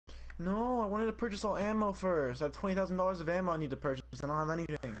No, I wanted to purchase all ammo first. I have $20,000 of ammo I need to purchase. I don't have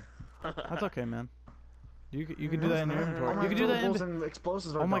anything. That's okay, man. You can do that in your All inventory. my You can do that in and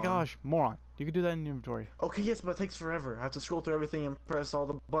explosives are Oh my gone. gosh, moron. You can do that in your inventory. Okay, yes, but it takes forever. I have to scroll through everything and press all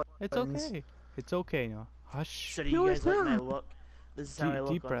the buttons. It's okay. It's okay, no. Hush. So do you guys like my look? This is how I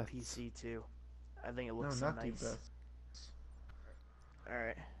Deep look on breaths. PC too. I think it No, looks so not nice. deep breaths.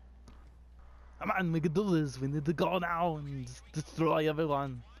 Alright. Come on, we can do this. We need to go now and destroy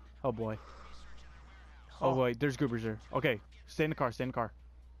everyone. Oh boy. Oh boy, there's goobers there. Okay, stay in the car, stay in the car.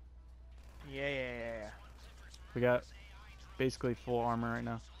 Yeah. We got basically full armor right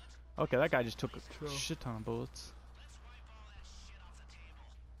now. Okay, that guy just took a shit ton of bullets.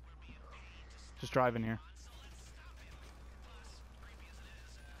 Just driving here.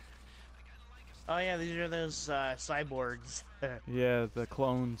 Oh yeah, these are those cyborgs. Yeah, the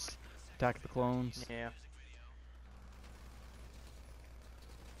clones. Attack the clones. Yeah.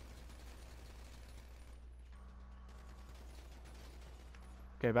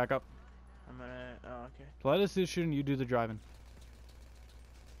 Okay, back up. I'm gonna. Oh, okay. Let us do shooting, you do the driving.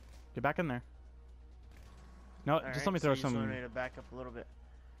 Get back in there. No, just let me throw so some. You just want me to back up a little bit.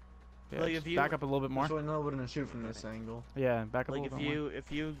 Yeah, like if you back up a little bit more. So I know we're gonna shoot from this angle. Yeah, back up a like little bit more.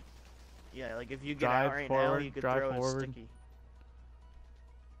 if you, yeah, like if you get Drive out right forward, now, you could drive throw forward. a sticky.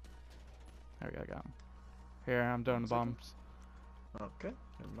 There we go, I got him. Here, I'm throwing the bombs. Okay,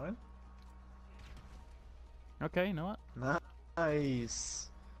 never mind. Okay, you know what? Nice.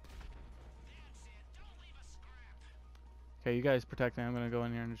 Okay, you guys protect me. I'm gonna go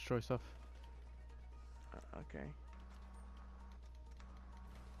in here and destroy stuff. Okay.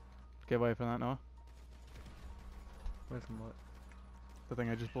 Get away from that, Noah. Wait from what? The thing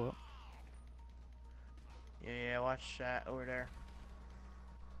I just blew up. Yeah, watch that over there.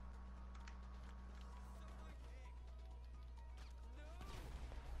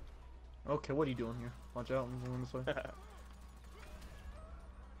 Okay, what are you doing here? Watch out, I'm moving this way.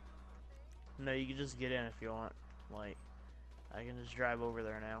 No, you can just get in if you want. Like, I can just drive over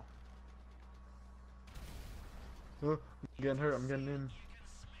there now. Oh, I'm getting hurt, I'm getting in.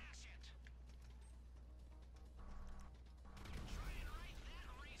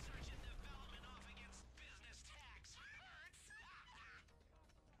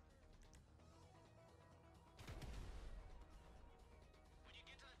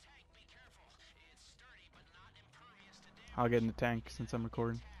 I'll get in the tank since I'm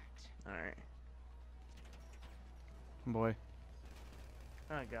recording. Alright. Boy.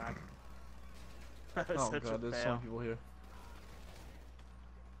 Oh god. Oh Such a god, there's fail. some people here.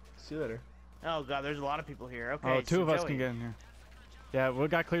 See you later. Oh god, there's a lot of people here. Okay. Oh, two so of us Joey. can get in here. Yeah, we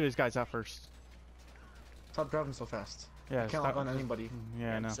gotta clear these guys out first. Stop driving so fast. Yeah, I can't lock on anybody.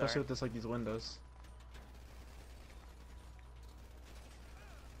 Yeah, I know. sorry. Especially with this, like, these windows.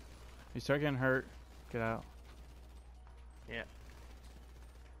 You start getting hurt, get out. Yeah.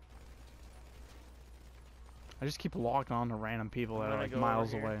 I just keep logging on to random people I'm that are gonna like go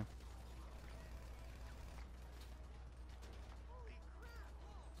miles over away.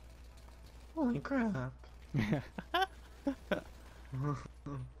 Holy crap.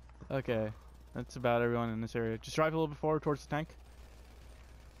 Okay, that's about everyone in this area. Just drive a little bit forward towards the tank.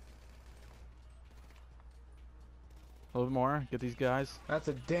 A little bit more. Get these guys. That's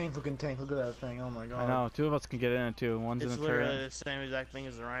a dang looking tank. Look at that thing. Oh my god. I know. Two of us can get in it too. One's It's in the literally turret. the same exact thing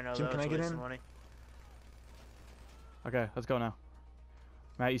as the Rhino. Jim, though. can I It's get wasting in? Money. Okay, let's go now.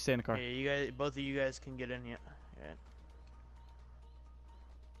 Matt, you stay in the car. Yeah, you guys, both of you guys can get in here. Yeah.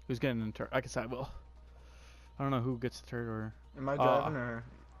 Who's getting in the turret? I guess I will. I don't know who gets the turret or. Am I driving or?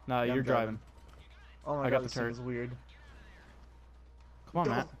 No, Yeah, you're I'm driving. Oh my I god, got the this thing turret. is weird. Come on,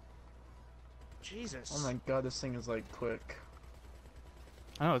 Go. Matt. Jesus. Oh my god, this thing is like quick.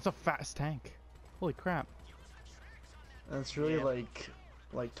 I know it's a fast tank. Holy crap! And it's really Yeah.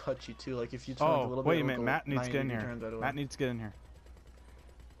 like touchy too. Like if you turn a Oh, little wait bit, a minute. it'll go Matt needs to 90 get in turns here. right away. Matt needs to get in here.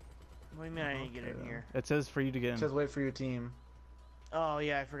 What do you mean I need to get in Okay, here? It says for you to get It in. says wait for your team. Oh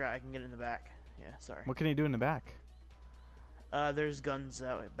yeah, I forgot. I can get in the back. Yeah, sorry. What can he do in the back? There's guns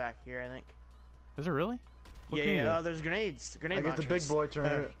out back here, I think. Is there really? What Yeah, can he yeah. do? Oh, there's grenades. Grenade I get the launchers. big boy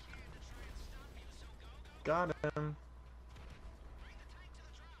turret. Got him.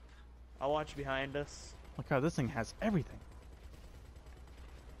 I'll watch behind us. Look how this thing has everything.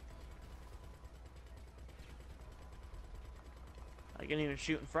 I can even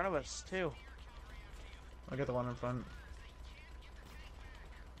shoot in front of us too. I got the one in front.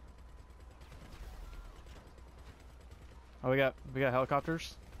 Oh, we got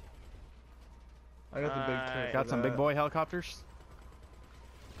helicopters. I got the big turret. Got for some big that. boy helicopters.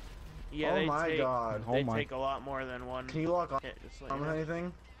 Yeah, Oh they my take, god. Oh They my. take a lot more than one Can you lock hit, just so you on with know.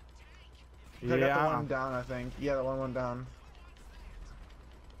 anything? I got the Yeah. one down, I think. Yeah, the one went down.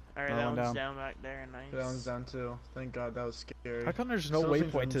 Alright, Another that one one's down. down back there. Nice. That one's down too. Thank God, that was scary. How come there's no Those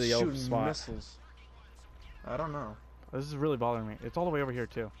things waypoint are to the open shooting spot? missiles. I don't know. This is really bothering me. It's all the way over here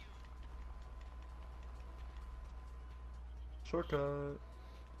too. Shortcut.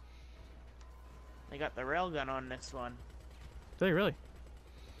 They got the railgun on this one. Do they really?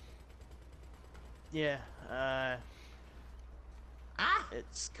 Yeah.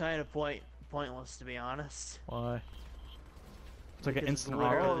 It's kind of pointless to be honest. Why? It's like an Because instant it's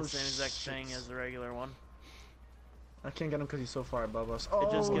literally rocket. the same exact shit. thing as the regular one. I can't get him because he's so far above us. Oh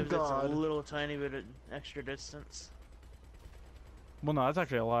It just gives God. it a little tiny bit of extra distance. Well, no, that's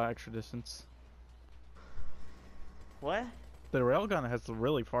actually a lot of extra distance. What? The railgun has a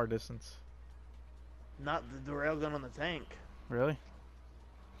really far distance. Not the railgun on the tank. Really?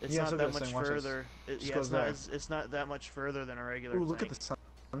 It's Yeah, not so that good much thing, watch this. further. Just goes there. It's not that much further than a regular Ooh, look at tank. the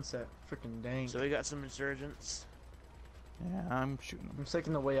sunset. Freaking dang. So we got some insurgents. Yeah, I'm shooting them. I'm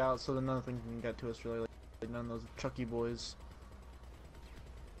taking the way out so that nothing can get to us really. Like none of those Chucky boys.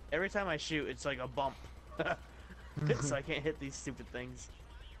 Every time I shoot, it's like a bump. So I can't hit these stupid things.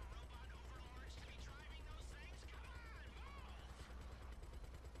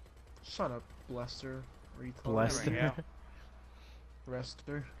 Shut up, Lester. Retard. Blessed. There we go.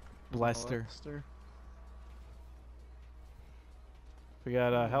 Rester. Lester. Lester. We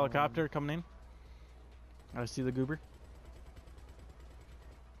got a helicopter coming in. I see the goober.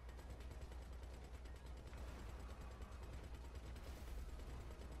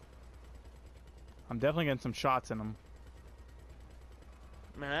 I'm definitely getting some shots in him.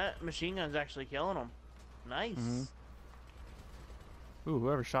 Man, that machine gun's actually killing them. Nice. Mhm. Ooh,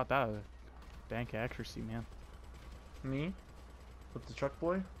 whoever shot that, dank accuracy, man. Me? With the truck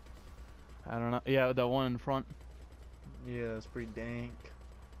boy? I don't know. Yeah, that one in front. Yeah, it's pretty dank.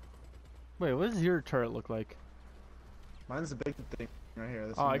 Wait, what does your turret look like? Mine's the big thing right here.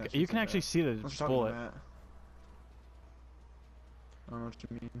 This Oh, thing that you shoots can like actually that. see the Unless you're talking bullet. Matt. I don't know what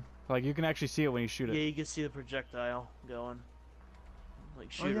you mean. Like, you can actually see it when you shoot Yeah, it. you can see the projectile going. Like Oh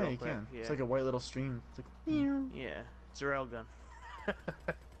shoot yeah, real you quick. can. Yeah. It's like a white little stream. It's Yeah, it's a railgun.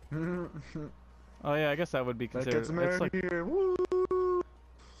 like Oh yeah, I guess that would be that considered. gets America It's like, here. Woo!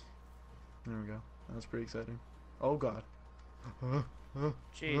 There we go. That was pretty exciting. Oh God.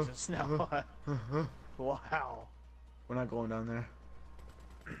 Jesus, no. Wow. We're not going down there.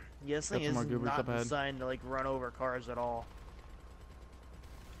 Yeah, this thing Got some more is goobers not up ahead. designed to like run over cars at all.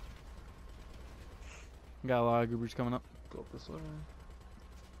 got a lot of goobers coming up. Go up this way.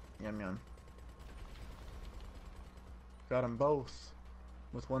 Yum yum. Got them both.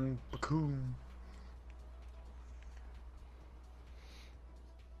 With one cocoon.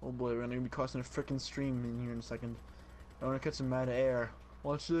 Oh boy, we're gonna be crossing a frickin' stream in here in a second. I wanna catch some mad air.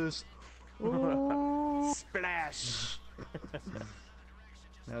 Watch this. Ooh. Splash!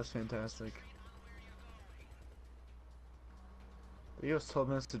 That's fantastic. It gives us 12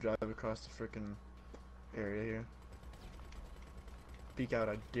 minutes to drive across the frickin' area here. Peek out,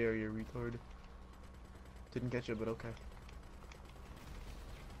 I dare you, retard. Didn't get you, but okay.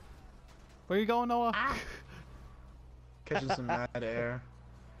 Where you going, Noah? Catching some mad air.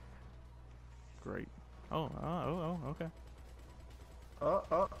 Great. Oh, okay.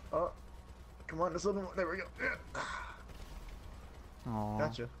 Oh. Come on, just a little more. There we go. Aww.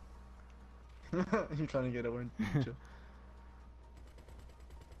 Gotcha. You're trying to get away. Gotcha.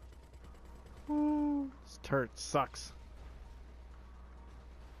 This turret sucks.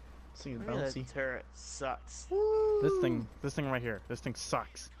 This thing is Look at bouncy. that turret sucks. This thing right here. This thing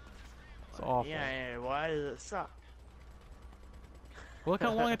sucks. It's awful. Yeah, why does it suck? Look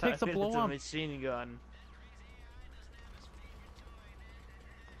how long it takes to blow It's a up. machine gun.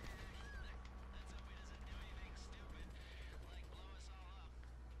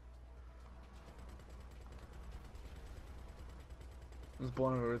 I'm just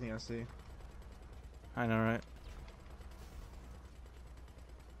blowing over everything I see. I know, right?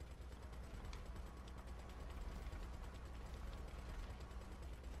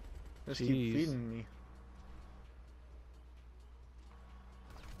 Just keep Jeez. feeding me.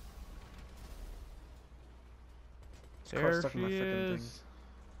 This car's There stuck in my she frickin' thing. is.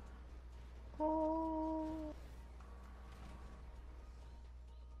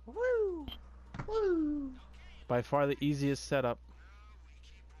 Woo! Woo! By far the easiest setup.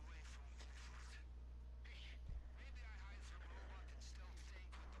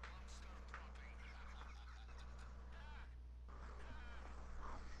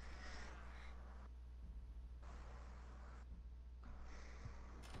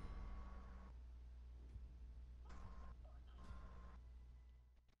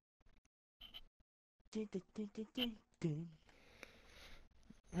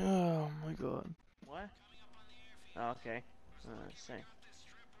 Oh my god. What? Oh, okay. Let's see.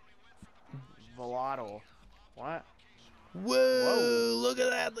 Volotto. What? Whoa! Look at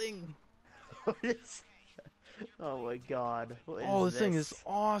that thing! What is? Oh my god. What Oh, is this thing is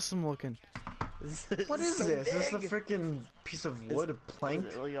awesome looking. What is so this? Is this a big. freaking piece of wood, a plank?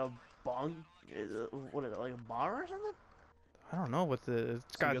 Is it like a bong? What is it, like a bar or something? I don't know what the. It's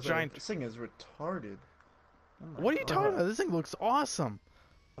So you got guys giant. this thing is retarded. Oh my What are you God. talking about? This thing looks awesome.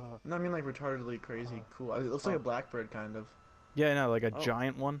 No, I mean like retardedly crazy cool. It looks like a blackbird kind of. Yeah, no, like a Oh.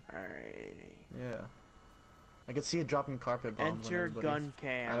 giant one. Alrighty. Yeah. I could see it dropping carpet bombs on Enter everybody gun out of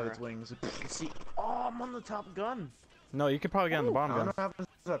camera. its wings. See, oh, I'm on the top gun. No, you could probably get on the I bottom don't know gun. what happens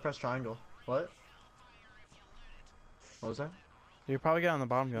if I press triangle. What? What was that? You could probably get on the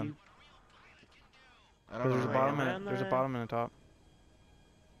bottom gun. I don't know. There's a Wait, bottom am I and on there's a there? bottom and a top.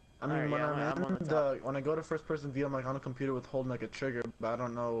 I mean, Alright, when yeah, I'm I'm on in the top. when I go to first person view, I'm like on a computer with holding like a trigger, but I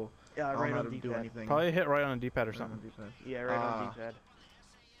don't know. Yeah, I don't right know how on to do D-pad. anything. Probably hit right on the D-pad or Right on something. D-pad. Yeah, right on Ah. D-pad.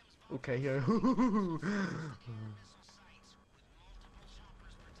 Okay, here.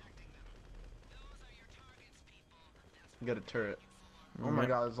 You got a turret. Oh my Yeah.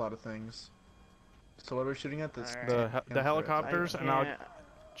 god, there's a lot of things. So what are we shooting at? This Alright. The turret. helicopters, and I'll can't-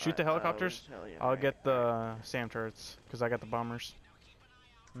 shoot the helicopters. tell you I'll right get the SAM turrets because I got the bombers.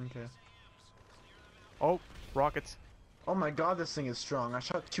 Okay. Oh, rockets. Oh my god, this thing is strong. I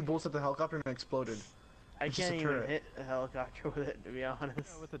shot 2 bolts at the helicopter and it exploded. I It's just a can't even turret. hit a helicopter with it, to be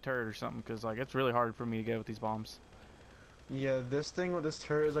honest. With a turret or something, because like it's really hard for me to get with these bombs. Yeah, this thing with this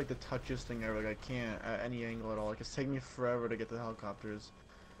turret is like the touchiest thing ever. Like I can't at any angle at all. Like it's taking me forever to get the helicopters,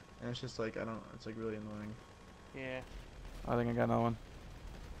 and it's just like I don't. It's like really annoying. Yeah. I think I got another one.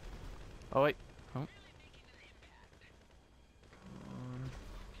 Oh wait. Um,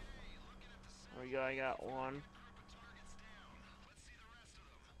 There we go, I got one.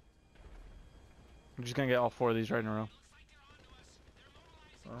 I'm just gonna get all 4 of these right in a row.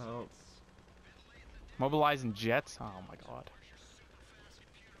 oh, Mobilizing jets. Oh my god.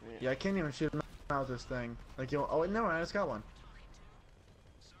 yeah, I can't even shoot them out with this thing. Like you. Oh wait, no, I just got one.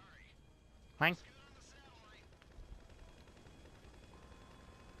 Hang.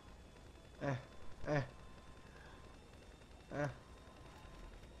 Eh.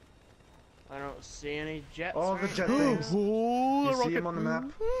 I don't see any jets. All the right jet now. things. Oh, You a see rocket. him on the map?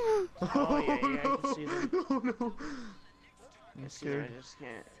 Oh, yeah, I can see them. Oh no. I I'm see, scared. I just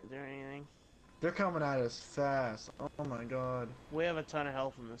can't do anything. They're coming at us fast. Oh my god. We have a ton of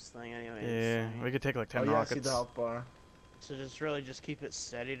health in this thing anyway. Yeah, we could take like 10 Oh yeah, I rockets. see the health bar. So just really just keep it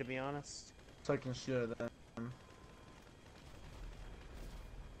steady, to be honest. So I can shoot at them.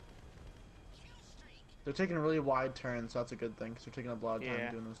 They're taking really wide turns, so that's a good thing, because they're taking up a lot of time Yeah.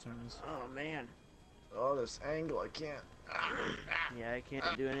 doing those turns. Oh man. Oh, this angle, I can't. Yeah, I can't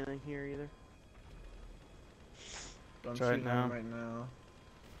do anything here either. I'm Try it shooting at now. him right now.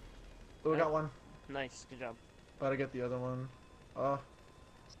 Oh, I got one. Nice, good job. About to get the other one. Oh,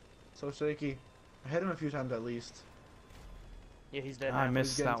 so shaky. I hit him a few times at least. Yeah, he's dead I now.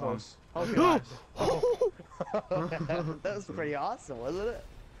 missed He's getting that one. close. Oh god. That was pretty awesome, wasn't it?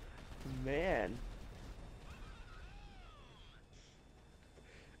 Man.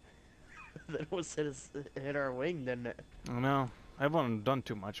 That almost hit our wing, didn't it? I don't know. I haven't done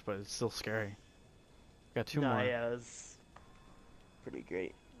too much, but it's still scary. Got 2 more. Yeah, it was pretty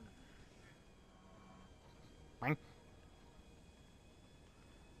great. Boing.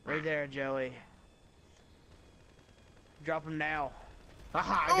 Right there, Joey. Drop him now.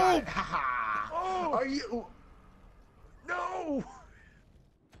 Haha, I got it. Haha. Oh! Are you? No!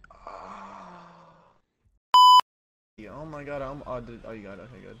 Yeah, oh my god, oh, you got it.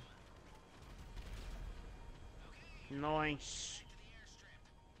 Okay, good. Nice.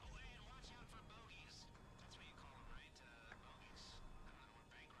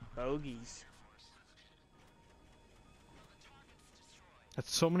 Bogeys.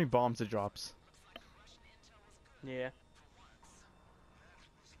 That's so many bombs it drops. Yeah.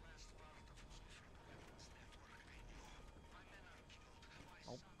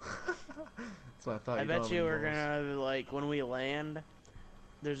 That's what I thought. I you bet got you them we're balls. gonna, like, when we land,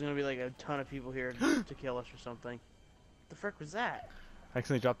 there's gonna be, like, a ton of people here to kill us or something. What the frick was that? I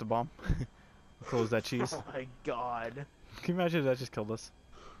accidentally dropped the bomb. Close that cheese. Oh my god. Can you imagine if that just killed us?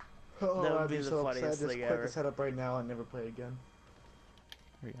 Oh, That would I'd be be the so funniest upset. Just thing quit ever. the setup right now and never play again.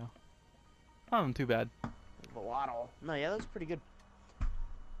 There we go. Not too bad. Volotto. No, yeah, that was pretty good.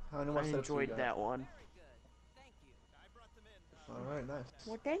 How many I more setups do we enjoyed got? that one. Alright, nice.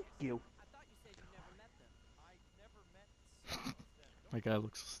 Well, thank you. My guy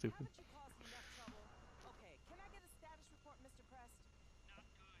looks so stupid.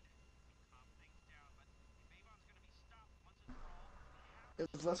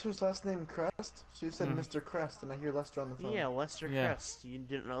 Is Lester's last name Crest? She said Mm. Mr. Crest, and I hear Lester on the phone. Yeah, Lester Yeah. Crest. You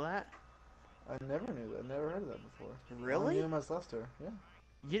didn't know that? I never knew that. Never heard of that before. I Really? only knew him as Lester. Yeah.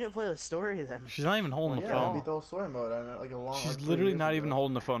 You didn't play the story then. She's not even holding Well, the Yeah, I phone. beat the whole story mode. I know, like a long. She's like 3 literally years not ago. even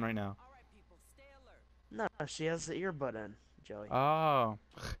holding the phone right now. No, she has the earbud in, Joey. Oh.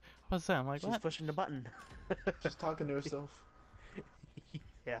 What's that? I'm like, She's what? pushing the button. She's talking to herself.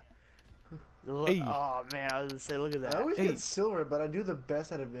 Yeah. Look, Hey. oh man, I was gonna say, look at I that. always Hey. get silver, but I do the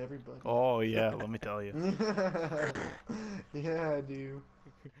best out of everybody. Oh, yeah, let me tell you. Yeah, I do.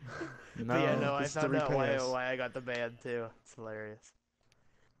 No. But yeah, no, I This is found the out why repass. I got the band too. It's hilarious.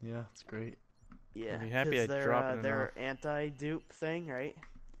 Yeah, it's great. Yeah, be happy I 'cause dropped it their anti-dupe thing, right?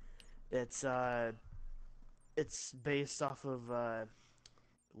 It's based off of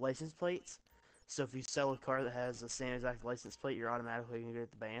license plates. So if you sell a car that has the same exact license plate, you're automatically gonna get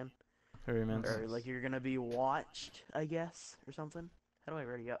the ban, Very immense. or like you're gonna be watched, I guess, or something. How do I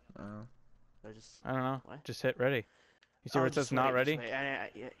ready up? I just I don't know. What? Just hit ready. You see Oh, where it just says not wait, just ready?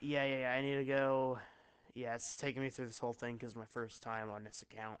 wait. Yeah. I need to go. Yeah, it's taking me through this whole thing because it's my first time on this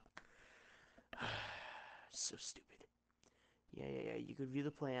account. So stupid. Yeah. You could view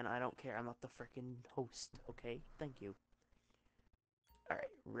the plan. I don't care. I'm not the freaking host. Okay. Thank you. All right.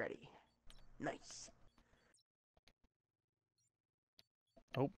 Ready. Nice.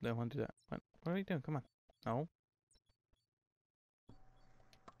 Oh, don't want to do that. What are you doing? Come on. No.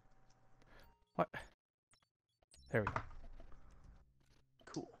 What? There we go.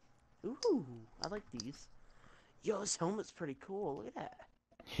 Cool. Ooh, I like these. Yo, this helmet's pretty cool. Look at that.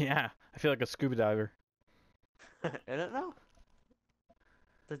 Yeah, I feel like a scuba diver. I don't know.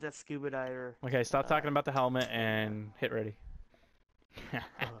 Like that scuba diver. Okay, stop talking about the helmet and hit ready.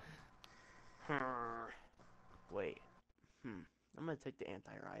 Wait. I'm gonna take the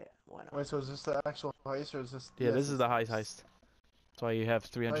anti-riot. Why not? Wait, so is this the actual heist, or is this? Yeah, yes, this is it's the heist. That's why you have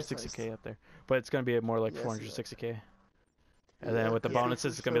 360k up there. But it's gonna be more like Yeah, I see that. 460k. And then with the Yeah.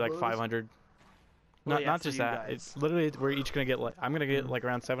 bonuses, it's gonna be like 500. Well, Not yeah, not for just you that. guys. It's literally we're each gonna get like I'm gonna get like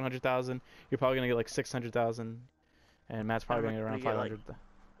around 700,000. You're probably gonna get like 600,000, and Matt's probably gonna get around 500.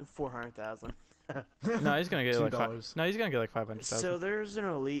 400,000. No, he's gonna get like $2. no, he's gonna get like 500,000. So there's an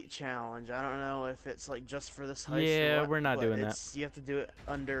elite challenge. I don't know if it's like just for this heist. or Yeah, what, we're not but doing that. it's, you have to do it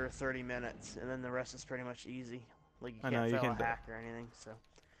under 30 minutes, and then the rest is pretty much easy. Like you I can't know, you fail can a do it. hack or anything. So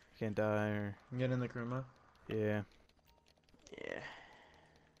Can't die or Get in the Kruma. yeah. yeah.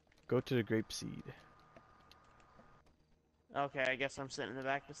 Go to the grape seed. Okay, I guess I'm sitting in the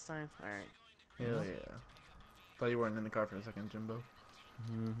back this time. All right. Hell yeah. Thought you weren't in the car for a second, Jimbo.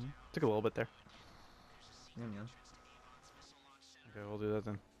 Took a little bit there. Yeah. Okay, we'll do that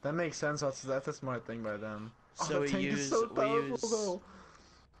then. That makes sense. That's a smart thing by them. So the we tank use is so powerful, use. though.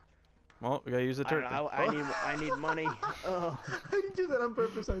 Well, we gotta use the I, turret. don't know, I need money. Oh. I didn't do that on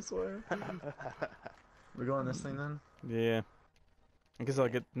purpose, I swear. We're going this thing then? Then. Yeah. I guess I'll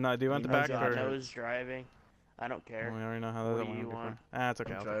get. No, do you want the back God or? knows driving. I don't care. We already know how What that do went. you before. want? Ah, it's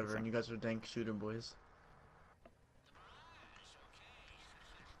okay. I'm I'll take driver, this and you guys are dank shooter boys.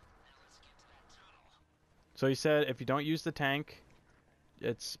 So you said if you don't use the tank,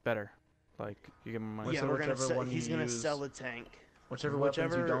 it's better. Like you get more money. Yeah, So we're gonna. whichever one you He's gonna use- sell the tank. Whichever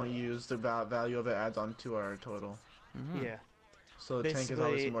weapons you don't use, the value of it adds on to our total. Mhm. Yeah. So the tank is Basically,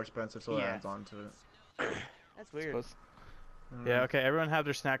 obviously more expensive, so it yeah. adds on to it. That's weird. Suppose- Yeah. Okay. Everyone have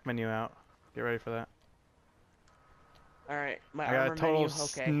their snack menu out. Get ready for that. All right, my I got armor a total menu.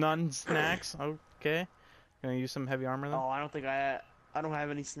 Okay. none snacks. Okay. Gonna use some heavy armor then. Oh, I don't think I don't have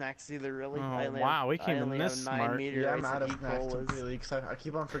any snacks either. Really. Oh, I only wow, we have, came I in only this have 9 smart. meteorites Yeah, I'm out of and snacks equals. completely, because I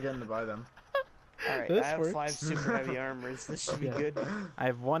keep on forgetting to buy them. All right, This I have works. 5 super heavy armors. This should be Yeah. good. I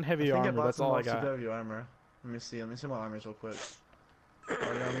have one I heavy think I armor. bought That's some all I more super got. heavy armor. Let me see my armors real quick.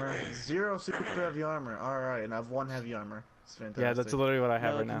 Heavy armor. 0 super heavy armor. Alright, and I have 1 heavy armor. It's fantastic. Yeah, that's literally what I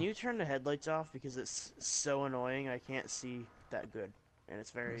have No, right now. can you turn the headlights off because it's so annoying. I can't see that good, and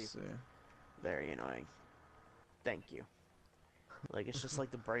it's very, Let's see. very annoying. Thank you. Like it's just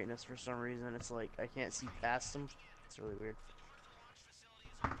like the brightness for some reason. It's like I can't see past them. It's really weird.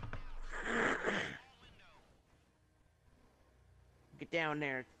 Get down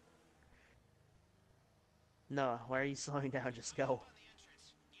there. No, why are you slowing down? Just go.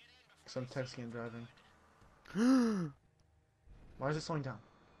 Because I'm texting and driving. Why is it slowing down?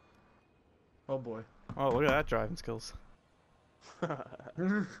 Oh boy. Oh, look at that driving skills.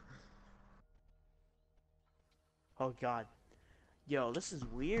 Oh god. Yo, this is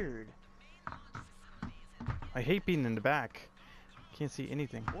weird. I hate being in the back. Can't see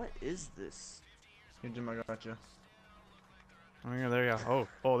anything. What is this? Here, Jim, I got you. Oh, yeah, there you go.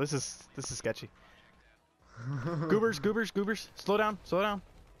 Oh, this is sketchy. Goobers, goobers, goobers. Slow down, slow down.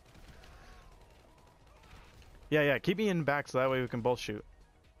 Yeah, yeah, keep me in back so that way we can both shoot.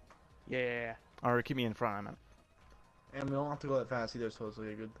 Yeah. Or keep me in front, I meant. And we don't have to go that fast either, so it's like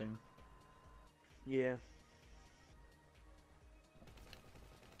a good thing. Yeah.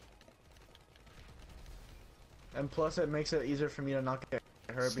 And plus, it makes it easier for me to not get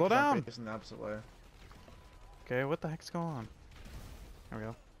hurt Slow because down. I'm facing the opposite way. Okay, what the heck's going on? There we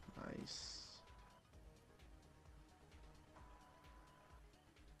go. Nice.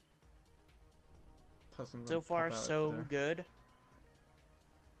 So far, so good.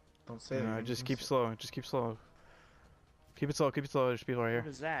 Don't say it. No, again. just keep slow. Just keep slow. Keep it slow. Keep it slow. There's people right What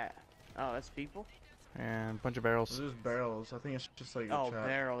here. is that? Oh, that's people? And a bunch of barrels. There's barrels. I think it's just like a Oh, trap.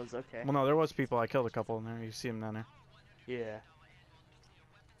 barrels, okay. Well, no, there was people. I killed a couple in there. You see them down there. Yeah.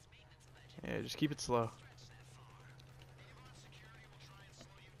 Yeah, just keep it slow.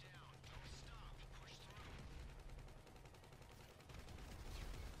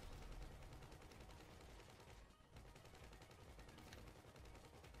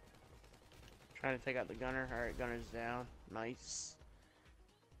 Trying to take out the gunner. Alright, gunner's down. Nice.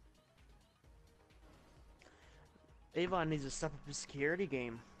 Avon needs to step up his security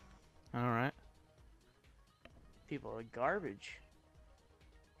game. Alright. People are garbage.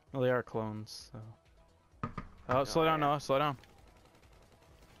 Well, they are clones, so. Oh, slow down, yeah. Noah. Slow down.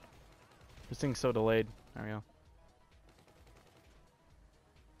 This thing's so delayed. There we go.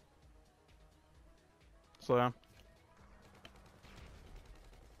 Slow down.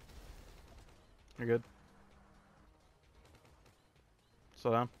 You're good.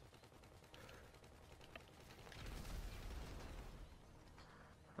 Slow down.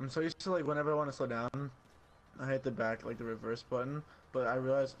 I'm so used to like whenever I want to slow down, I hit the back like the reverse button, but I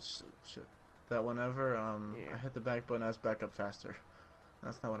realized shit that whenever Yeah. I hit the back button, I just back up faster.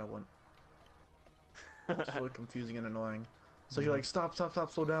 That's not what I want. It's really confusing and annoying. So you're like stop,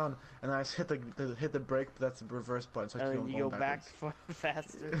 slow down, and I just hit the brake, but that's the reverse button. So I And keep then on you go going back backwards.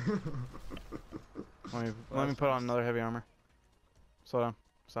 faster. Let me Well, that's put on fast. another heavy armor. Slow down.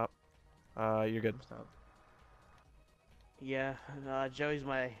 Stop. You're good. Stop. Yeah, Joey's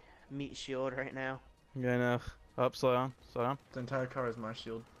my meat shield right now. Good enough. Up. Slow down. Slow down. The entire car is my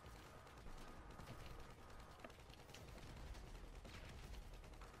shield.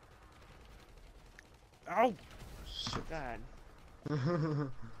 Ow! Shit. God. I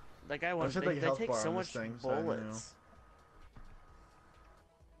Like I want should, they like, health take bar so on much this thing, so I knew. bullets.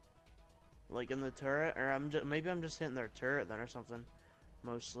 Like in the turret, or maybe I'm just hitting their turret then or something.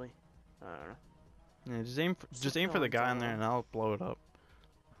 Mostly. I don't know. Yeah, just aim for the guy in there, and I'll blow it up.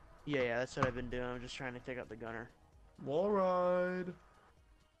 Yeah, that's what I've been doing. I'm just trying to take out the gunner. Wall ride.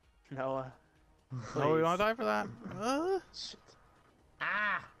 Noah. Oh, we Please. want to die for that? Shit.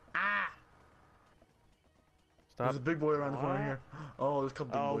 Ah! Stop. There's a big boy around the corner What? here. Oh, there's a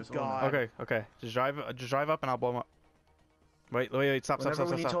couple big Oh, boys. God. no. Okay, okay. Just drive up, and I'll blow him up. Wait. Stop. Whenever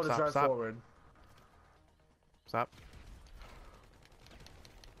we need to drive forward. Stop.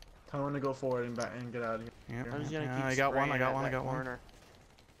 Tell me when to go forward and back and get out of here. Yeah, I'm just gonna keep I got one. spraying I got at one. I that got one. corner.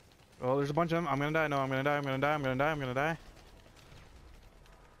 Oh, there's a bunch of them. I'm gonna die. No, I'm gonna die. I'm gonna die. I'm gonna die. I'm gonna die.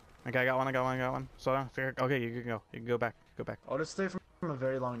 Okay, I got one. I got one. I got one. Slow down. Okay, you can go. You can go back. Go back. I'll just stay from a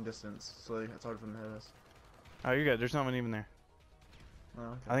very long distance, so like, it's hard for them to hit us. Oh, you're good. There's no one even there. Oh,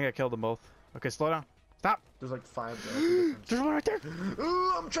 okay. I think I killed them both. Okay, slow down. Stop. There's like 5 there. There's one right there.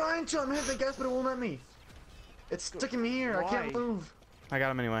 Ooh, I'm trying to. I'm hitting the gas, but it won't let me. It's sticking me here. I can't Why? move. I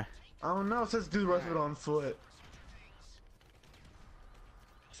got him anyway. Oh no, it says do the rest of it on foot.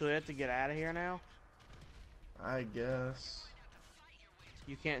 So we have to get out of here now? I guess.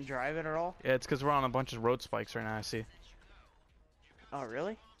 You can't drive it at all? Yeah, it's because we're on a bunch of road spikes right now. I see. Oh,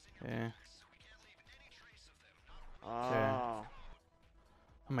 really? Yeah. Oh. Okay.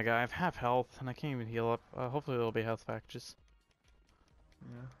 Oh my god, I have half health and I can't even heal up. Hopefully it'll be health packages.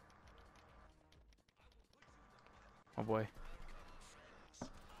 Yeah. Oh boy.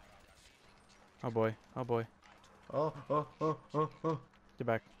 Oh boy. Oh boy. Oh. Get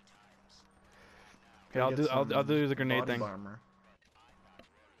back. Okay, I'll do the grenade body thing. Armor.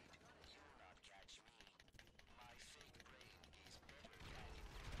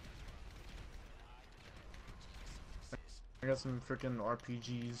 I got some freaking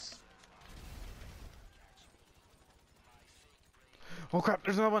RPGs. Oh crap,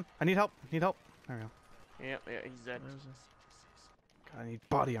 there's another one. I need help. Need help. There we go. Yeah, he's dead. Where is it? God, I need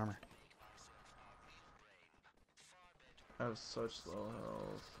body armor. I have such low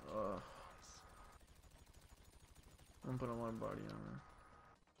health. Ugh. I'm putting one body armor.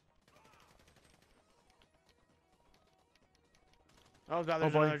 Oh god,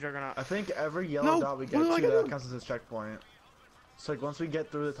 there's boy. another juggernaut. I think every yellow No! dot we What get do I to, gotta that do? counts as a checkpoint. So like once we get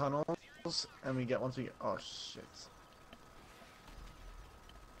through the tunnels, and we get, oh shit.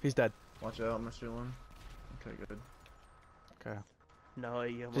 He's dead. Watch out, Mr. Lin. Okay, good. Okay. No,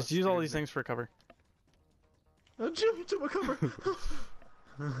 you almost Just use all scared these me. things for cover. Oh, Jim, you took my cover!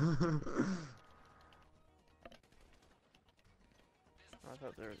 I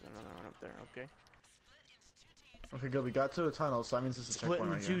thought there was another one up there. Okay. Okay, good. We got to the tunnel, so that means this is a Split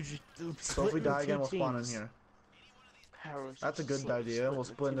checkpoint into right two. here. So if we die again, we'll spawn in here. How is That's a it good split- idea. We'll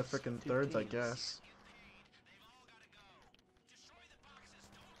split into two- freaking two thirds, I teams? guess.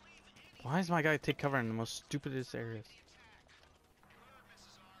 Why does my guy take cover in the most stupidest areas?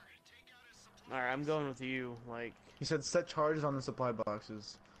 Alright, I'm going with you. Like, He said set charges on the supply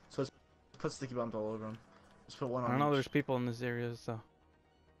boxes. So let's put sticky bombs all over them. Just put one I on don't know. each. There's people in this area, so.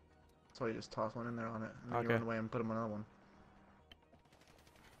 So you just toss one in there on it, and then you Okay. run away and put them on another one.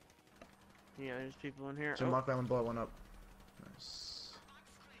 yeah, there's people in here. So Oh, mark around and blow one up. Nice.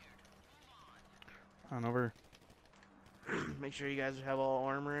 On over. make sure you guys have all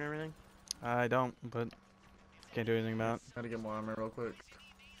armor and everything. I don't, but can't do anything about it. Gotta get more armor real quick.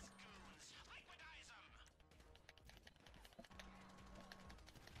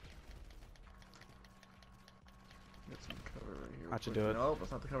 Get some cover right here. That should quick. do it. Nope,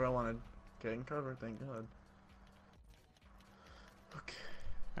 that's not the cover I wanted. Getting cover, thank God. Okay.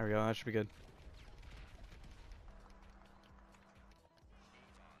 There we go. That should be good.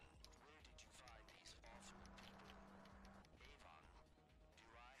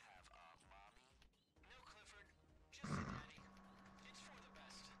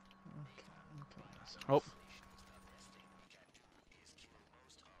 Oh.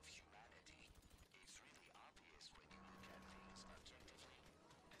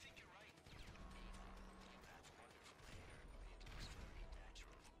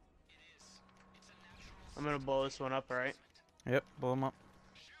 I'm gonna blow this one up, alright? Yep. Blow them up.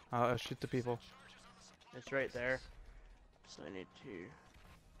 I'll shoot the people. It's right there. So I need to.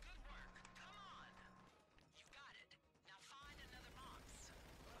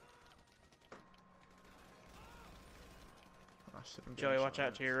 Oh, shit, I'm Joey, getting watch shot out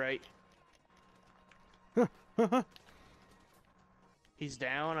at. to your right. He's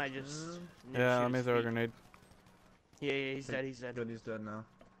down. I just. need to Yeah, shoot let me his throw a feet. grenade. Yeah, yeah, he's dead. He's dead. Good, he's dead now.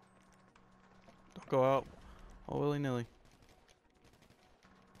 Don't go out all willy-nilly.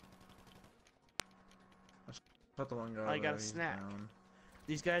 Shot the one guy. I got there, a he's snack. down.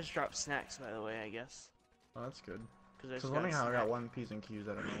 These guys drop snacks, by the way, I guess. Oh, that's good. Because I was wondering how I got one piece in queues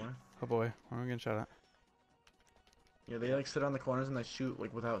out of nowhere. Oh boy, where am I getting shot at? Yeah, they like sit on the corners and they shoot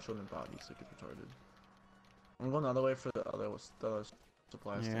like without showing their bodies, like it's retarded. I'm going the other way for the other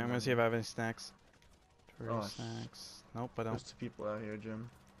supplies. Yeah, I'm gonna see if I have any snacks. Oh, Snacks. Nope, I don't. There's two people out here, Jim.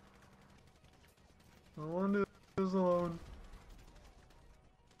 I want to do this alone.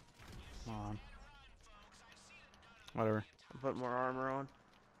 Come on. Whatever. Put more armor on.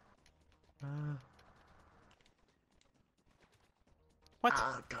 What?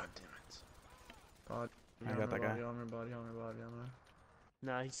 Ah, god damn it. God. I got that guy. Body armor.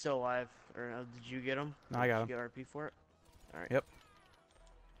 No, he's still alive. Or did you get him? No, I got him. Did you get RP for it? Alright. Yep.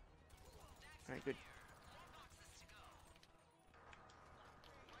 Alright, good.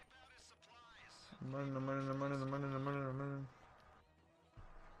 I'm running.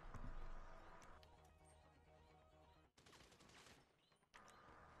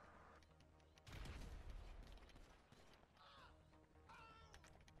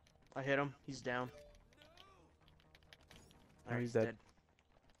 I hit him. He's down. Oh, Alright, he's dead.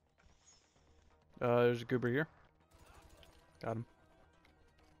 There's a goober here. Got him.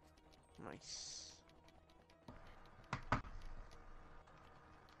 Nice.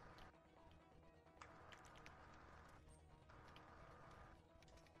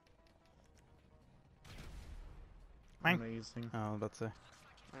 Bang. Amazing. Oh, that's it.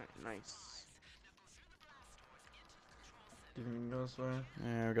 Alright, nice. Do you think we can go this way?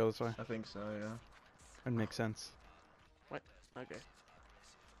 Yeah, we go this way. I think so, yeah. It makes sense. Okay.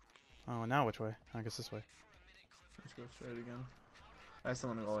 Oh, now which way? I guess this way. Let's go straight again. I still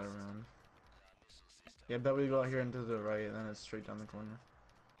want to go all the way around. Yeah, I bet we go out here and to the right, and then it's straight down the corner.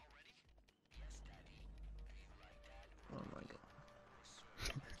 Oh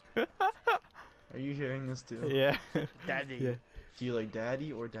my god. Are you hearing this too? Yeah. Daddy. Yeah. Do you like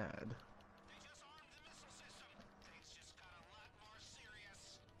daddy or dad?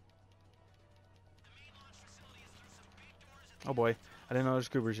 Oh boy, I didn't know there's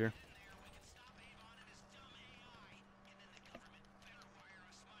goobers here.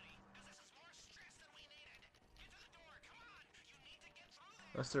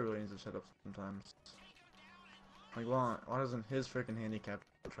 Lester really needs to shut up sometimes. Like, why doesn't his freaking handicap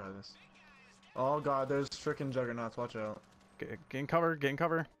try this? Oh god, there's freaking juggernauts. Watch out. Get in cover. Get in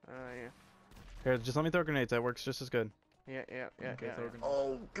cover. Yeah. Here, just let me throw grenades. That works just as good. Yeah. Okay,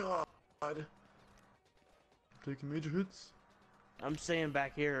 oh god. Taking major hits. I'm staying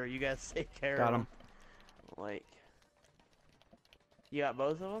back here. You guys take care Got of him. Like, you got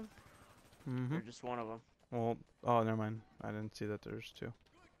both of them? Mm-hmm. Or just one of them? Well, oh, never mind. I didn't see that there's two.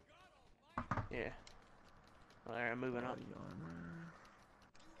 Yeah. Alright, I'm moving up.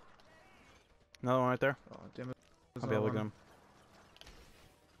 Another one right there. Oh damn it. I'll be able to get him.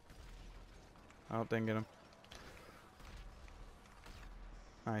 Oh, didn't get him.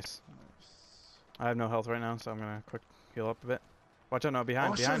 Nice. I have no health right now, so I'm gonna quick heal up a bit. Watch out, no,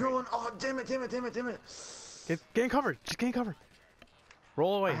 behind. Shit, rolling. Oh, damn it. Get in cover. Just get in cover.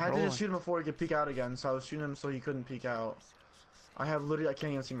 Roll away. I had to just shoot him before he could peek out again, so I was shooting him so he couldn't peek out. I can't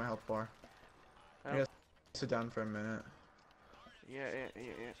even see my health bar. I gotta sit down for a minute. Yeah.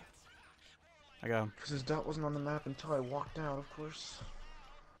 I got him. Because his dot wasn't on the map until I walked out, of course.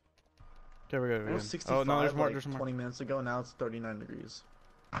 Okay, we're good. It was 65 oh, no, there's more. like There's more. 20 minutes ago, now it's 39 degrees.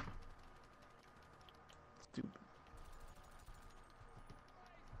 Stupid.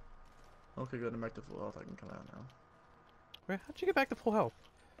 Okay, good. I'm back to full health. I can come out now. Wait, how'd you get back to full health?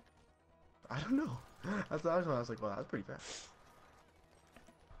 I don't know. That's the when I was like, wow, that's pretty fast.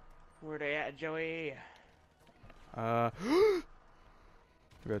 Where they at, Joey?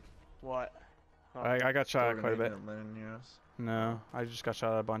 Good. What? Oh, I got shot quite a bit. Yes. No, I just got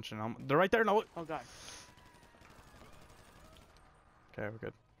shot at a bunch, and they're right there. No. oh god. Okay, we're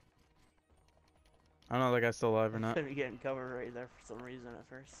good. I don't know if that guy's still alive or not. Couldn't get in cover right there for some reason at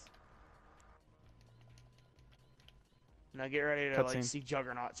first. Now get ready to like Cutscene. see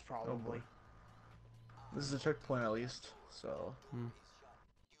juggernauts probably. This is a checkpoint at least, so.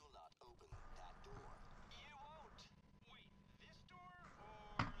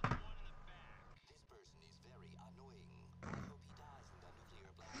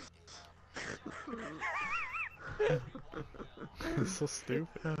 It's so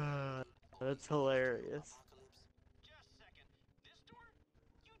stupid. That's hilarious. Just a second. This door?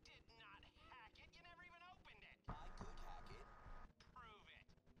 You did not hack it. You never even opened it. I could hack it. Prove it.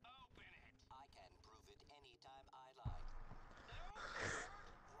 Open it. I can prove it anytime I like.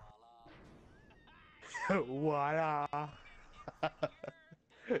 Voila. Voila. I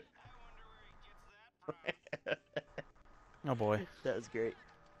wonder where he gets that from. Oh boy, That was great.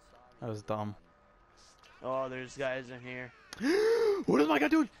 that was dumb. Oh, there's guys in here. What am I gonna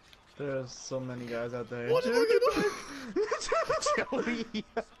do? There's so many guys out there. What am I gonna do? Joey.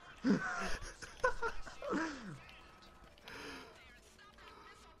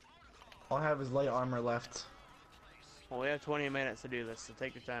 All I have is light armor left. Well, we have 20 minutes to do this, so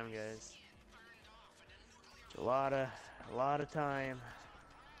take your time, guys. It's a lot of time.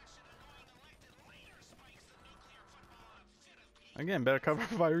 Again, better cover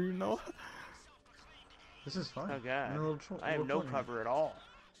fire, you know. This is fine. Oh god, I'm a little I have no little cover at all.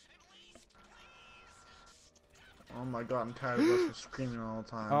 Oh my god, I'm tired of us screaming all the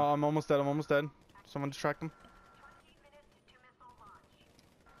time. Oh, I'm almost dead. I'm almost dead. Someone distract him.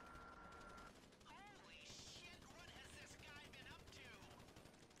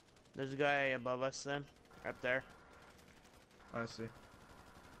 There's a guy above us then, up there. I see.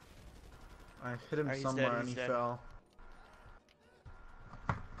 I hit him Alright, he's somewhere dead, and he he's dead. fell.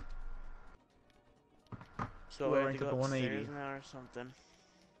 So Ooh, we I have to ranked go up to upstairs 180. now or something.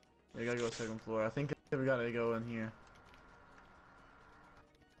 We gotta go second floor. I think we gotta go in here.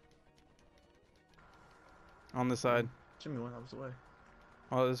 On this side. Jimmy went opposite way.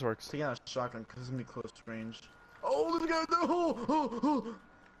 Oh, this works. Taking out a shotgun because it's gonna be close range. Oh, there's a guy there! Oh!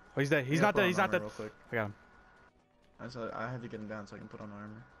 Oh, he's dead. He's I not gotta dead. put He's on not dead. armor real quick. I got him. I had to get him down so I can put on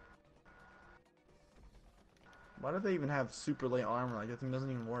armor. Why do they even have super light armor? Like, that thing doesn't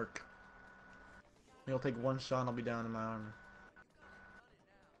even work. I'll take one shot and I'll be down in my armor.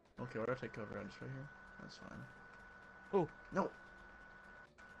 Okay, where do I take cover at? Just right here? That's fine. Oh. No!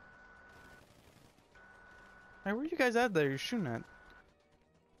 Hey, where you guys at there? You're shooting at?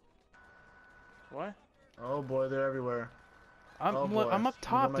 What? Oh boy, they're everywhere. I'm Oh, boy. I'm up I'm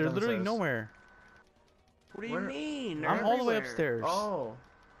top. going They're literally downstairs. nowhere. What do you Where? mean? They're I'm all the way everywhere. upstairs. Oh!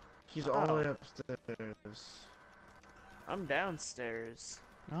 He's all the Oh. way upstairs. I'm downstairs.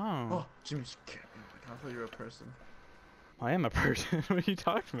 Oh, Oh, Jimmy scared me. I thought you were a person. I am a person. What are you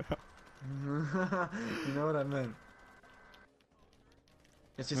talking about? You know what I meant.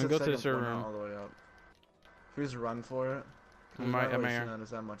 It's just I'm gonna a go to the second server floor, not room. all the way up. If we just run for it, Am I- am I really here? shooting at us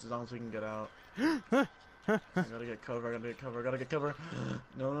that much, as long as we can get out. I gotta get cover, I gotta get cover, I gotta get cover.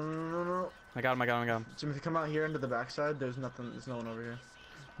 No, no, no, no, no, no. I got him, I got him, I got him. Jim, if you come out here into the backside, there's nothing, there's no one over here.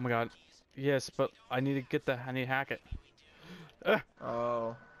 Oh my god. Yes, but I need to get the, I need to hack it.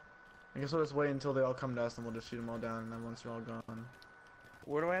 Oh. I guess we'll just wait until they all come to us and we'll just shoot them all down, and then once they're all gone.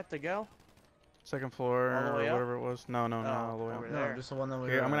 Where do I have to go? Second floor, All the way or up? whatever it was. No, no, no, all the way up. over No, there. just the one that we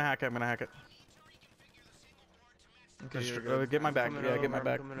Here, I'm gonna hack it, I'm gonna hack it. Okay, Just, you're good. get my I'm back, coming yeah, get my over, I'm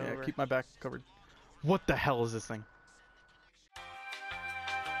back. coming Yeah, over. keep my back covered. What the hell is this thing?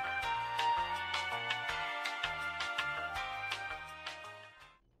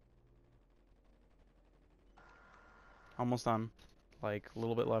 Almost done. Like, a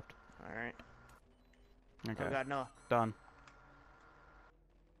little bit left. Alright. Okay, Oh god, no. done.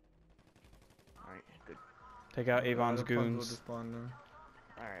 Alright, good. Take out Yeah, Avon's the punk will goons. just spawn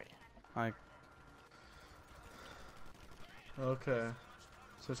in. Alright. Like, Okay.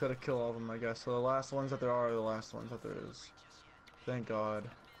 So it's gotta kill all of them, I guess. So the last ones that there are the last ones that there is. Thank God.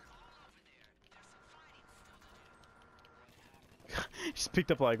 just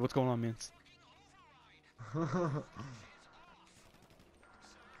picked up like, what's going on, man?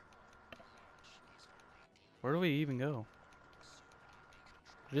 Where do we even go?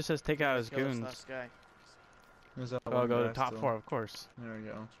 It just says take out his Kill this goons. last guy. There's that Oh, one go to guy the top still. floor, of course. There we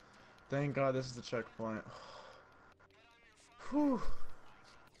go. Thank God this is the checkpoint. Whew.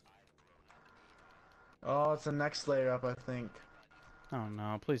 Oh, it's the next layer up, I think. Oh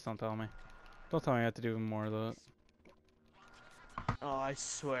no, please don't tell me. Don't tell me I have to do more of that. Oh, I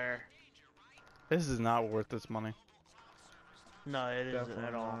swear. This is not worth this money. No, it isn't Definitely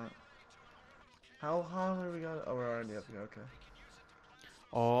at all. not. How high are we got? Oh, we're already up here. Okay.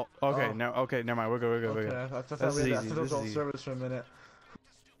 Oh, okay, Oh. no, okay, never mind. We're good, we're good, we're Okay, good. I thought This we is had easy, I thought it this was all is easy. service for a minute.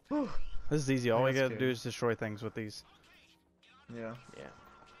 Whew. This is easy. All we That's gotta do good. is destroy things with these. Yeah. Yeah.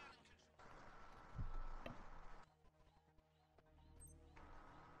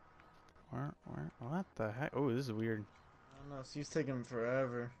 What the heck? Oh, this is weird. I don't know. He's taking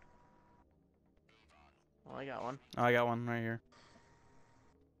forever. Well, I got one. Oh, I got one right here.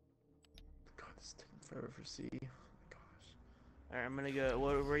 God, this is taking forever for C. Oh my gosh. Alright, I'm gonna go.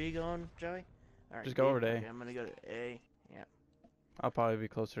 Where are you going, Joey? Alright, Just go over to A. Okay, I'm gonna go to A. Yeah, I'll probably be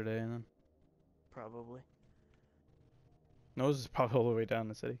closer to A then. probably. No, this is probably all the way down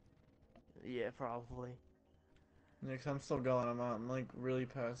the city. Yeah, probably. Yeah, 'cause I'm still going. I'm like really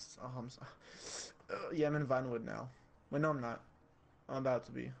past. Oh, yeah, I'm in Vinewood now. Wait, no, I'm not. I'm about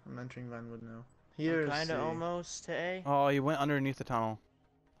to be. I'm entering Vinewood now. Here's Kind C. of almost to A. Oh, he went underneath the tunnel.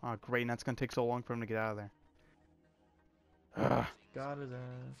 Oh, great, and that's gonna take so long for him to get out of there. Ugh. Got his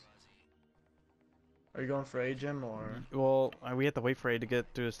ass. Are you going for A, Jim, or? Well, we have to wait for A to get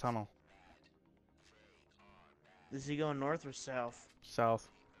through this tunnel. Is he going north or south? South.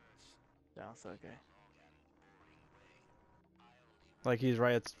 South, okay. Like, he's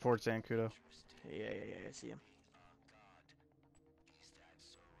right at Fort Zancudo. Yeah, I see him.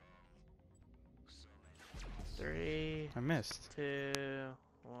 Three, I missed. 2,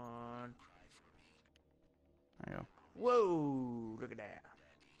 1. There you go. Whoa! Look at that.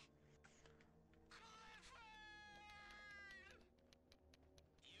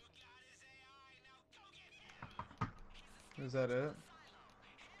 Is that it?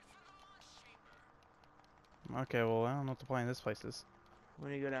 Okay, well, I don't know what the point of this place is. We're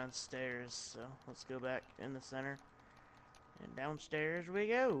gonna go downstairs, so let's go back in the center. And downstairs we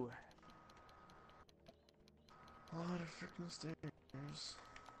go. A lot of freaking stairs.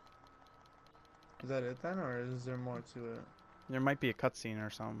 Is that it then, or is there more to it? There might be a cutscene or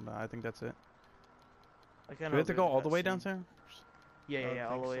something, but I think that's it. I Do kinda we have to hope go there's a all the way cutscene. downstairs? Yeah, I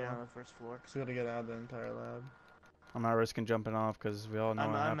all think the way so. down to the first floor. Cause we gotta get out of the entire lab. I'm not risking jumping off because we all know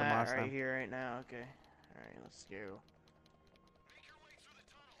what I'm happened at last right time. here right now. Okay. All right, let's go.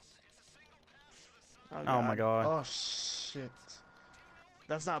 Oh my god. Oh shit.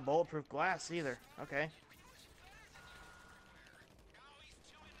 That's not bulletproof glass either. Okay.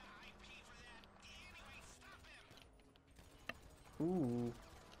 Ooh.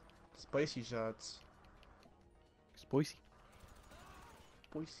 Spicy shots. Spicy.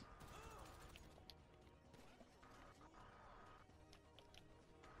 Spicy.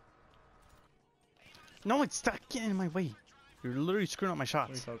 No, it's stuck. Get in my way. You're literally screwing up my What are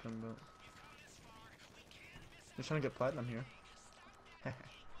you shots. talking about? You're trying to get platinum here.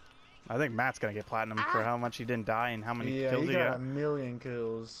 I think Matt's gonna get platinum for how much he didn't die and how many Yeah, kills he he got got. a million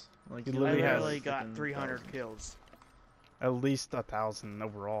kills. Like He I literally has literally got freaking 300 thousands. kills. At least 1,000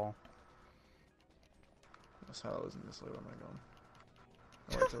 overall. That's how I was in this way. Where am I going?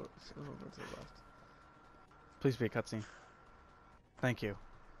 Oh, wait, to the left. Please be a cutscene. Thank you.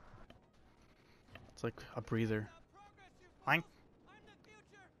 It's like a breather. Fine.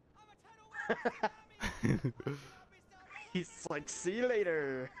 He's like, see you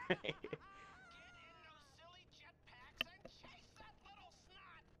later. Get in those silly jetpacks and chase that little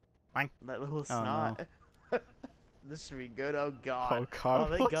snot. That little Oh, no. snot. This should be good. Oh god. Oh,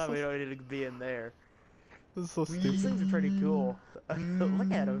 God. Oh, thank God we don't need to be in there. This is so These stupid. things are pretty cool.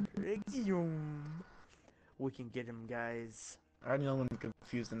 Look at him. We can get him, guys. I already know when I'm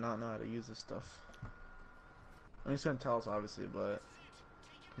confused and not know how to use this stuff. I mean, it's gonna tell us obviously, but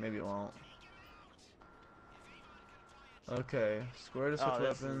maybe it won't. Okay, square to switch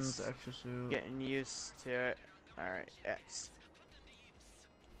this weapons, is extra suit. Getting used to it. Alright, X.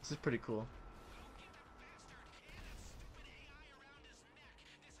 This is pretty cool.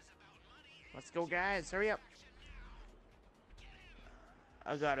 Let's go, guys. Hurry up.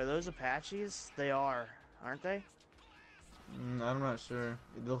 Oh god, are those Apaches? They are, aren't they? I'm not sure.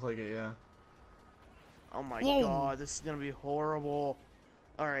 It looks like it, yeah. Oh my Whoa. god, this is gonna be horrible.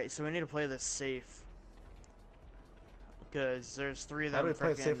 Alright, so we need to play this safe. Because there's 3 of How them do we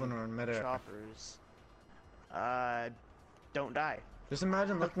play it safe when frickin' we're in midair? choppers. Don't die. Just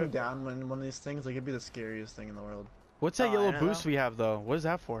imagine looking down when one of these things, like, it'd be the scariest thing in the world. What's that Oh, I yellow know. boost we have, though? What is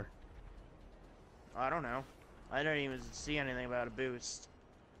that for? I don't know. I don't even see anything about a boost.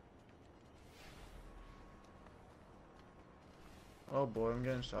 Oh boy, I'm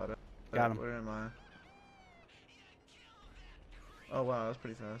getting shot at. Got him. Where am I? Oh wow, that's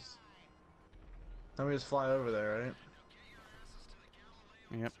pretty fast. Let me just fly over there, right?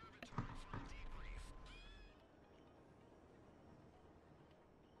 Yep.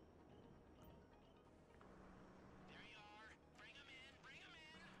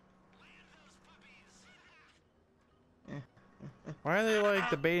 Why are they like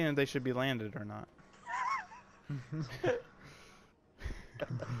debating if they should be landed or not?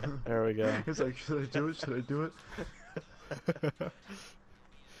 There we go. It's like, should I do it? Should I do it?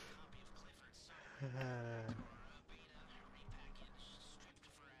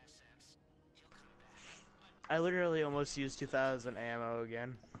 I literally almost used 2,000 ammo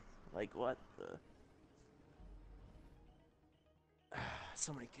again. Like, what the?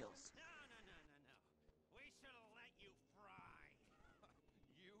 So many kills. No. We should have let you fry.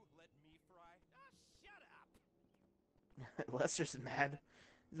 You let me fry? Oh, shut up. Lester's mad.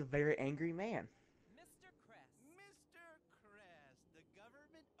 He's a very angry man. Mr. Crest. Mr. Crest, the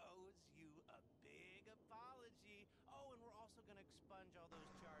government owes you a big apology. Oh, and we're also going to expunge all those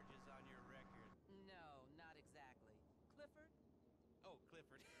charges on your record. No, not exactly. Clifford? Oh,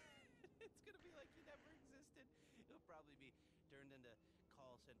 Clifford. It's going to be like he never existed. He'll probably be turned into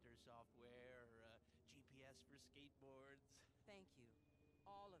call center software or GPS for skateboards. Thank you.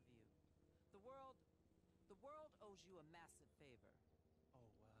 All of you. The world owes you a massive favor. Oh,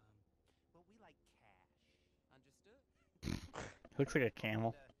 well, we like cash. Understood? Looks like a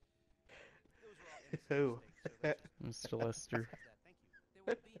camel. Those were all innocent Who? mistakes, so Mr. let's Lester. Thank you.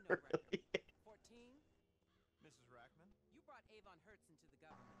 There will be no record. Really? 14, Mrs. Rackman, you brought Avon Hertz into the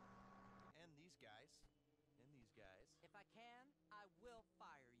government. and these guys. If I can, I will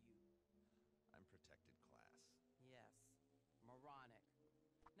fire you. I'm protected class. Yes. Moronic.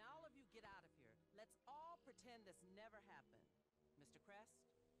 Now all of you get out of here. Let's all pretend this never happened. Mr. Crest,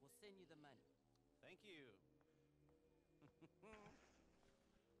 we'll send you the money. Thank you.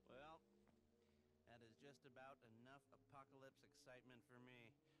 Well, that is just about enough apocalypse excitement for me.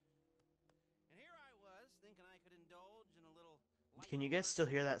 And here I was, thinking I could indulge in a little... Can you guys still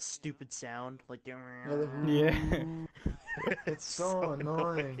hear that stupid sound? Like, Yeah. It's so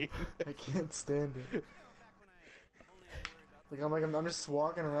annoying. I can't stand it. Like I'm just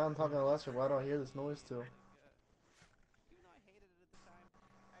walking around talking to Lester. Why do I hear this noise still? Even though I hated it at the time,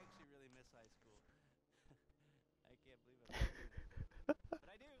 I actually really miss high school. I can't believe I'm doing it. But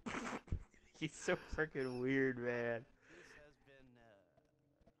I do. He's so freaking weird, man. This has been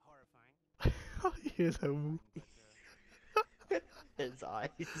horrifying. Here's a move. But, His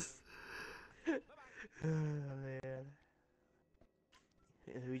eyes. Oh, man.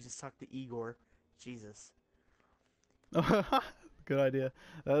 We just talked to Igor. Jesus. Good idea.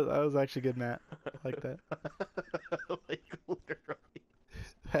 That was actually good, Matt. I like that. Like, literally.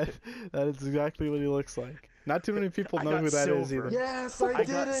 That is exactly what he looks like. Not too many people I know got who that is silver. either. Yes, I I did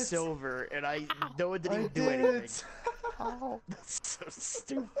got it. silver, and no one didn't I even do did anything. it. That's so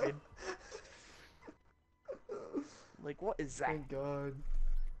stupid. Like, what is that? Thank God.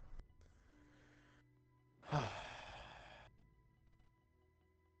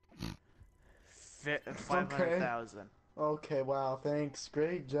 500,000. Okay, wow, thanks.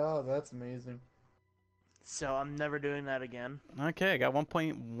 Great job. That's amazing. So I'm never doing that again. Okay, I got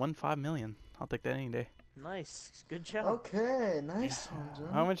 1.15 million. I'll take that any day. Nice. Good job. Okay, nice one, John.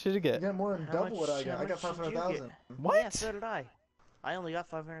 How much did you You get? got more than How double what I much- got. how I got much did you 500,000. get? What? Yeah, so did I. I only got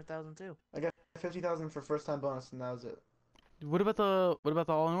 500,000 too. I got 50,000 for first time bonus, and that was it. What about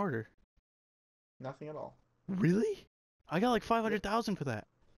the all in order? Nothing at all. Really? I got like 500,000 for that.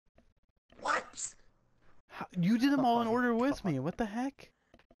 What? You did them all in Oh, order with God. me. What the heck?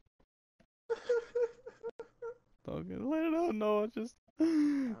 Okay, let it out. No, just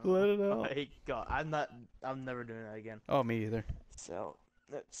let it Oh out. my god, I'm never doing that again. Oh, me either. So,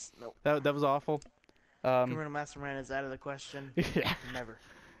 that's, nope. That was awful. Criminal Mastermind is out of the question. Yeah. Never.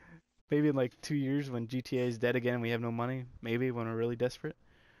 Maybe in like 2 years when GTA is dead again and we have no money. Maybe when we're really desperate.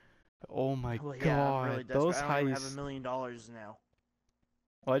 Oh my Well, yeah, god, I'm really desperate. those I don't even have heists. $1 million now.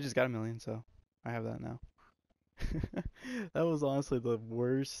 Well, I just got $1 million, so I have that now. That was honestly the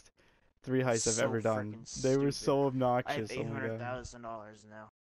worst 3 heists I've So ever done. freaking They were stupid. so I have obnoxious. Oh my god. $800,000 now.